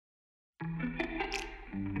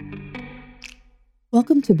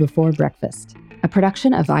Welcome to Before Breakfast, a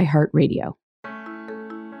production of iHeartRadio.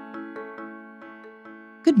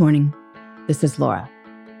 Good morning. This is Laura.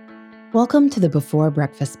 Welcome to the Before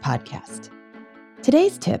Breakfast podcast.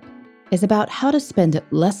 Today's tip is about how to spend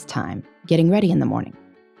less time getting ready in the morning.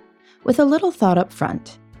 With a little thought up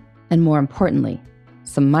front, and more importantly,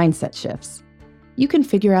 some mindset shifts, you can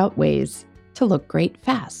figure out ways to look great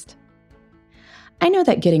fast. I know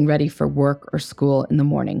that getting ready for work or school in the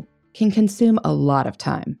morning can consume a lot of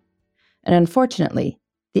time. And unfortunately,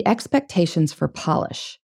 the expectations for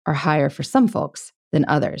polish are higher for some folks than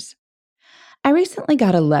others. I recently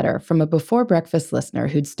got a letter from a Before Breakfast listener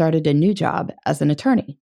who'd started a new job as an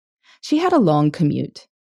attorney. She had a long commute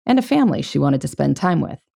and a family she wanted to spend time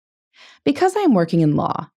with. Because I am working in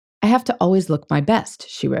law, I have to always look my best,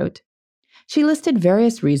 she wrote. She listed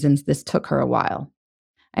various reasons this took her a while.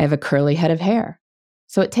 I have a curly head of hair,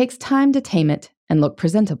 so it takes time to tame it and look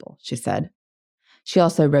presentable, she said. She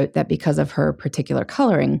also wrote that because of her particular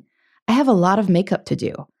coloring, I have a lot of makeup to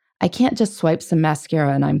do. I can't just swipe some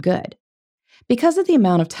mascara and I'm good. Because of the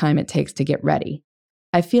amount of time it takes to get ready,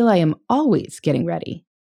 I feel I am always getting ready,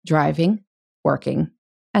 driving, working,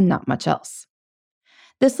 and not much else.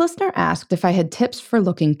 This listener asked if I had tips for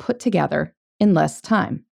looking put together in less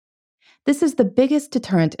time. This is the biggest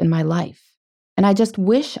deterrent in my life, and I just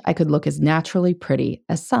wish I could look as naturally pretty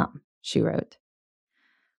as some, she wrote.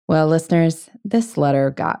 Well, listeners, this letter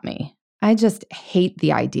got me. I just hate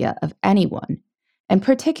the idea of anyone, and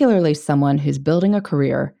particularly someone who's building a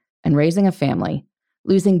career and raising a family,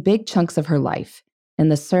 losing big chunks of her life in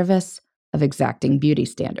the service of exacting beauty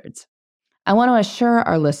standards. I want to assure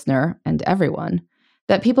our listener and everyone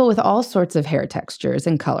that people with all sorts of hair textures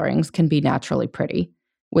and colorings can be naturally pretty,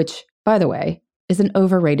 which, by the way, is an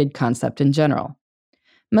overrated concept in general.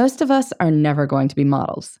 Most of us are never going to be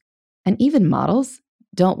models, and even models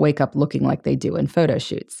don't wake up looking like they do in photo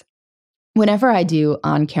shoots. Whenever I do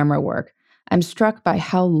on-camera work, I'm struck by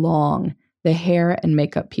how long the hair and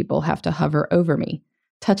makeup people have to hover over me,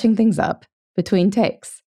 touching things up between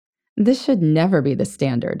takes. This should never be the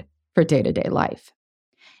standard for day-to-day life.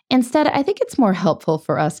 Instead, I think it's more helpful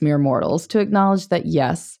for us mere mortals to acknowledge that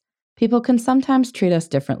yes, people can sometimes treat us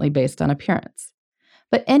differently based on appearance.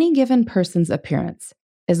 But any given person's appearance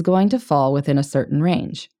is going to fall within a certain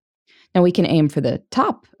range. Now, we can aim for the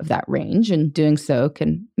top of that range, and doing so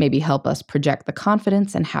can maybe help us project the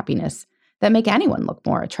confidence and happiness that make anyone look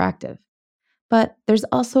more attractive. But there's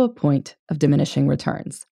also a point of diminishing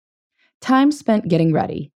returns. Time spent getting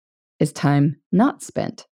ready is time not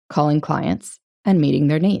spent calling clients and meeting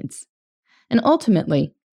their needs. And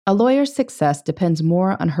ultimately, a lawyer's success depends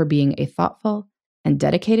more on her being a thoughtful and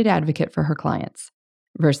dedicated advocate for her clients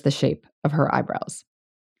versus the shape of her eyebrows.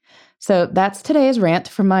 So that's today's rant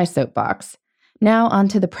from my soapbox. Now on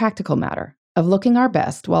to the practical matter of looking our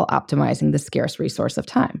best while optimizing the scarce resource of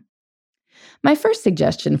time. My first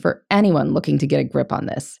suggestion for anyone looking to get a grip on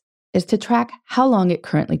this is to track how long it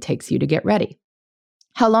currently takes you to get ready.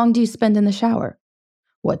 How long do you spend in the shower?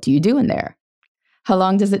 What do you do in there? How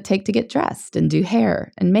long does it take to get dressed and do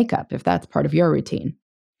hair and makeup if that's part of your routine?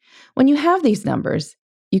 When you have these numbers,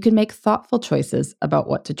 you can make thoughtful choices about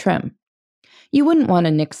what to trim. You wouldn't want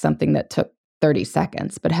to nix something that took 30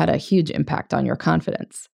 seconds but had a huge impact on your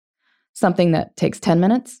confidence. Something that takes 10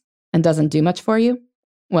 minutes and doesn't do much for you?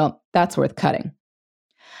 Well, that's worth cutting.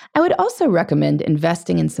 I would also recommend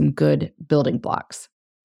investing in some good building blocks.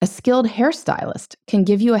 A skilled hairstylist can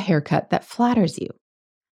give you a haircut that flatters you,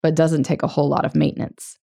 but doesn't take a whole lot of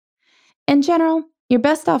maintenance. In general, you're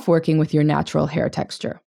best off working with your natural hair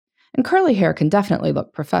texture. And curly hair can definitely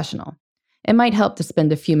look professional. It might help to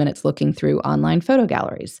spend a few minutes looking through online photo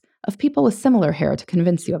galleries of people with similar hair to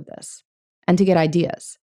convince you of this, and to get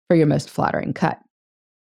ideas for your most flattering cut.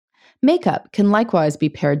 Makeup can likewise be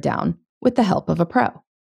pared down with the help of a pro.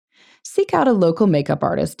 Seek out a local makeup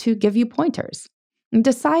artist to give you pointers, and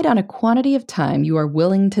decide on a quantity of time you are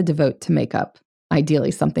willing to devote to makeup, ideally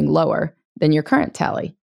something lower than your current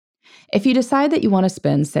tally. If you decide that you want to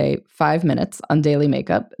spend, say, 5 minutes on daily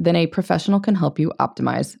makeup, then a professional can help you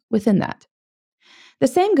optimize within that. The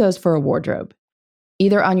same goes for a wardrobe.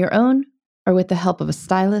 Either on your own or with the help of a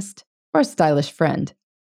stylist or a stylish friend,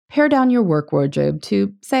 pare down your work wardrobe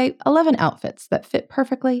to, say, 11 outfits that fit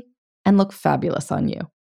perfectly and look fabulous on you.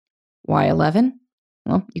 Why 11?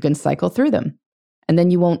 Well, you can cycle through them, and then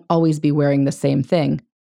you won't always be wearing the same thing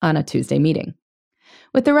on a Tuesday meeting.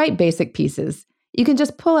 With the right basic pieces, you can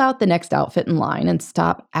just pull out the next outfit in line and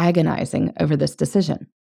stop agonizing over this decision.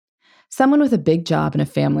 Someone with a big job and a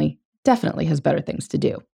family definitely has better things to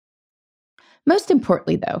do. Most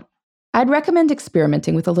importantly, though, I'd recommend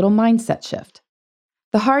experimenting with a little mindset shift.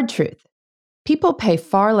 The hard truth People pay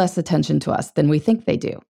far less attention to us than we think they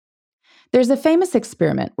do. There's a famous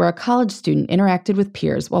experiment where a college student interacted with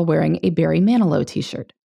peers while wearing a Barry Manilow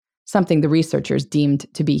t-shirt, something the researchers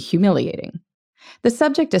deemed to be humiliating. The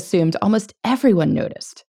subject assumed almost everyone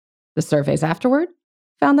noticed. The surveys afterward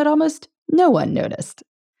found that almost no one noticed.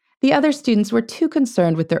 The other students were too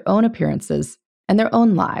concerned with their own appearances and their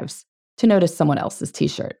own lives to notice someone else's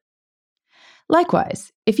t-shirt.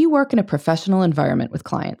 Likewise, if you work in a professional environment with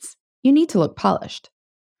clients, you need to look polished.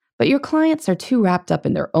 But your clients are too wrapped up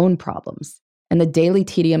in their own problems and the daily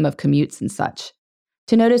tedium of commutes and such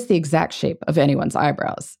to notice the exact shape of anyone's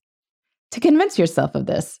eyebrows. To convince yourself of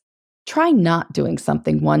this, try not doing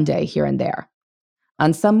something one day here and there.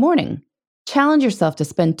 On some morning, challenge yourself to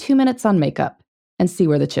spend 2 minutes on makeup and see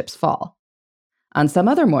where the chips fall. On some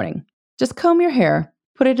other morning, just comb your hair,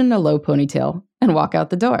 put it in a low ponytail, and walk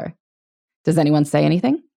out the door. Does anyone say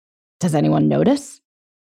anything? Does anyone notice?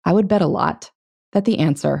 I would bet a lot that the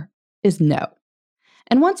answer is no.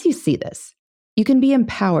 And once you see this, you can be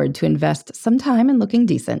empowered to invest some time in looking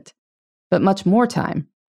decent, but much more time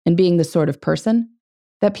in being the sort of person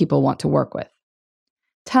that people want to work with.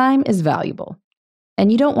 Time is valuable,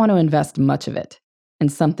 and you don't want to invest much of it in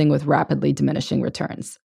something with rapidly diminishing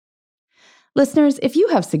returns. Listeners, if you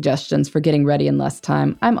have suggestions for getting ready in less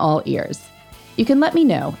time, I'm all ears. You can let me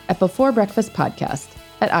know at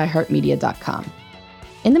beforebreakfastpodcast@iheartmedia.com.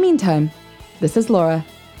 In the meantime, this is Laura.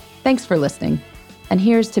 Thanks for listening, and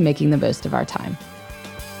here's to making the most of our time.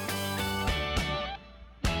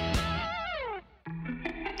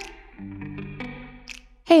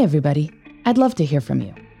 Hey everybody, I'd love to hear from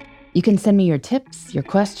you. You can send me your tips, your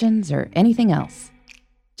questions, or anything else.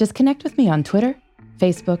 Just connect with me on Twitter,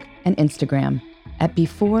 Facebook, and Instagram at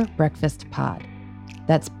Before Breakfast Pod.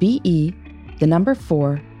 That's BE, the number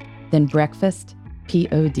 4, then breakfast,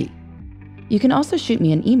 POD. You can also shoot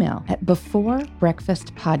me an email at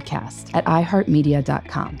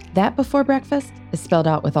beforebreakfastpodcast@iheartmedia.com. That Before Breakfast is spelled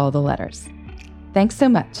out with all the letters. Thanks so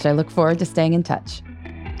much. I look forward to staying in touch.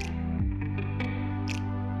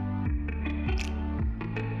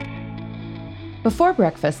 Before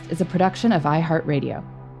Breakfast is a production of iHeartRadio.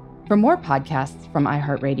 For more podcasts from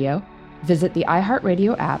iHeartRadio, visit the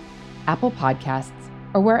iHeartRadio app, Apple Podcasts,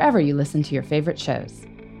 or wherever you listen to your favorite shows.